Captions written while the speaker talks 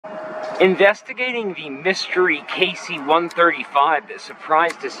Investigating the mystery KC-135 that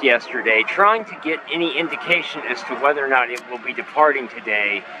surprised us yesterday, trying to get any indication as to whether or not it will be departing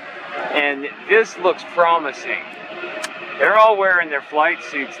today, and this looks promising. They're all wearing their flight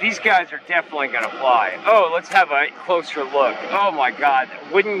suits. These guys are definitely going to fly. Oh, let's have a closer look. Oh my God,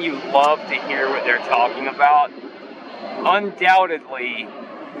 wouldn't you love to hear what they're talking about? Undoubtedly,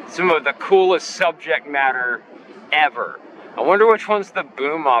 some of the coolest subject matter ever. I wonder which one's the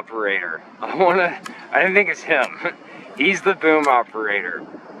boom operator. I didn't think it's him. He's the boom operator.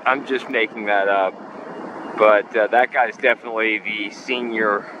 I'm just making that up. But that guy's definitely the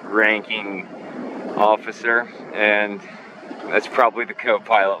senior ranking officer, and that's probably the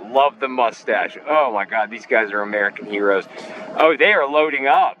co-pilot. Love the mustache. Oh my God, these guys are American heroes. Oh, they are loading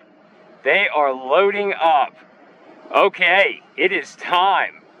up. They are loading up. Okay, it is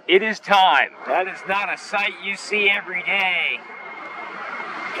time. It is time. That is not a sight you see every day.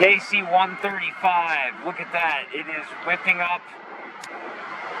 KC-135, look at that. It is whipping up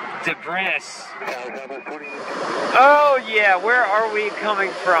debris. Oh yeah, where are we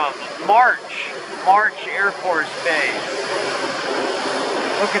coming from? March Air Force Base.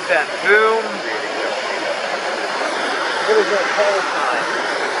 Look at that boom. What is that call sign?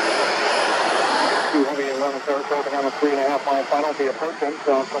 211 Saratoga on a 3.5 mile final. Be approaching,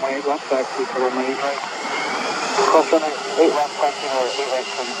 so from my 8 left, taxi for my 8 right. Question 8 left, taxi or 8 right,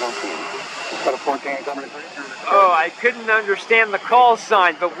 2014. Got a 14 coming to 3. Oh, I couldn't understand the call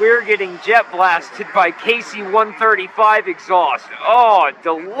sign, but we're getting jet blasted by KC-135 exhaust. Oh,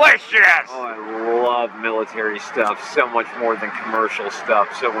 delicious! Oh, I love military stuff so much more than commercial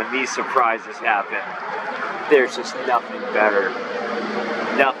stuff. So when these surprises happen, there's just nothing better.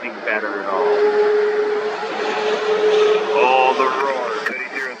 Nothing better at all. Oh, the roar. Cody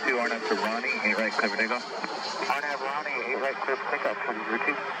 02, RNAV to Ronnie, 8 right, clear takeoff. RNAV Ronnie, 8 right, clear takeoff, Cody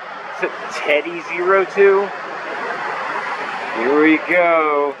 02. Is it Teddy 02? Here we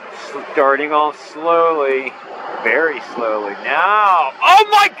go. Starting off slowly. Very slowly. Now. Oh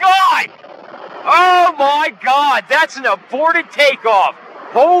my God! Oh my God! That's an aborted takeoff!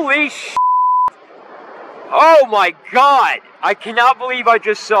 Holy sh**! Oh my God! I cannot believe I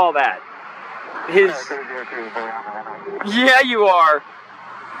just saw that. Yeah, you are.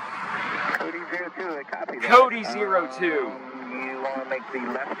 Cody 02, I copy that. Cody 02. You want to make the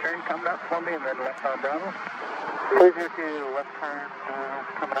left turn coming up for me and then left on Bravo? Cody 02, left turn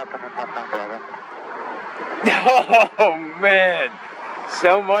coming up and then left on Bravo. Oh man.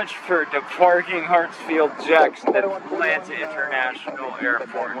 So much for departing Hartsfield-Jackson at Atlanta International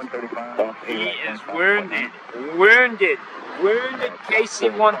Airport. He is wounded. Wounded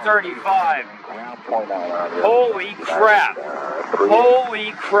KC-135. Holy crap.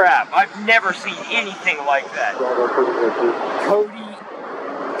 Holy crap. I've never seen anything like that.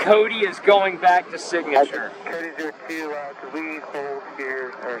 Cody is going back to signature. Cody 02, could we hold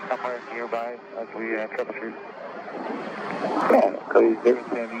here or somewhere nearby as we troubleshoot? Yeah, Cody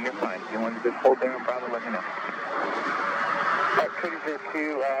 07, you're fine. You want to just hold there and probably let me know. Cody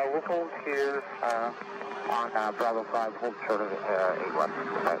 02, we'll hold here on Bravo 5, hold short of 81.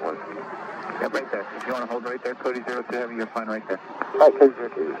 That works. Yep, right there. If you want to hold right there, Cody 02, you're fine right there. Alright, Cody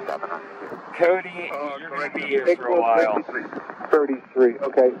 02, stopping on. Cody, you're going to be here for a while. 33,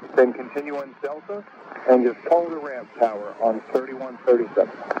 okay. Then continue on Delta and just call the ramp tower on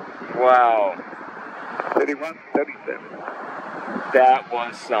 3137. Wow. 3137. That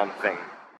was something.